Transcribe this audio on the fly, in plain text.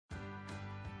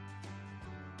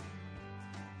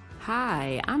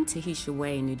Hi, I'm Tahesha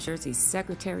Way, New Jersey's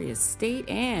Secretary of State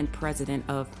and President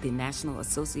of the National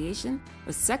Association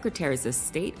of Secretaries of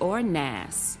State, or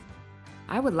NASS.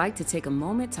 I would like to take a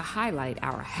moment to highlight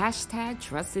our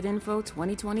 #TrustedInfo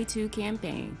 2022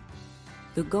 campaign.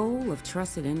 The goal of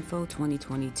Trusted Info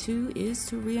 2022 is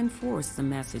to reinforce the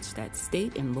message that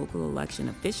state and local election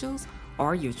officials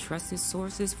are your trusted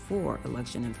sources for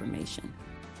election information,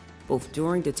 both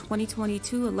during the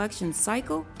 2022 election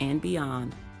cycle and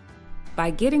beyond. By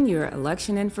getting your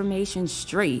election information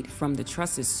straight from the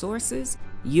trusted sources,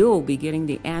 you'll be getting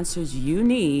the answers you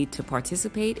need to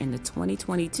participate in the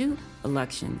 2022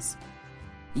 elections.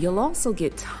 You'll also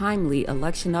get timely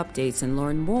election updates and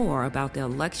learn more about the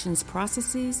elections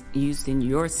processes used in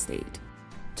your state.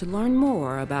 To learn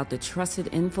more about the Trusted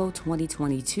Info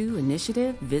 2022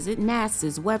 initiative, visit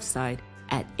NASS's website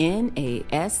at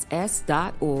nass.org.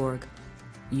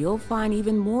 You'll find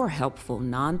even more helpful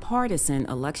nonpartisan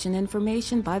election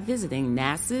information by visiting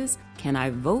NASS's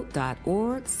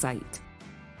canivote.org site.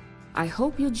 I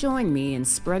hope you'll join me in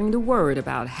spreading the word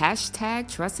about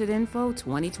 #TrustedInfo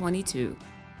 2022.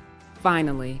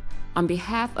 Finally, on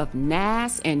behalf of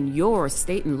NASS and your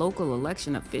state and local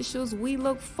election officials, we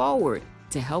look forward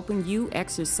to helping you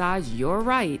exercise your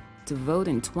right to vote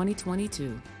in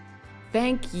 2022.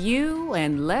 Thank you,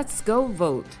 and let's go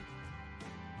vote.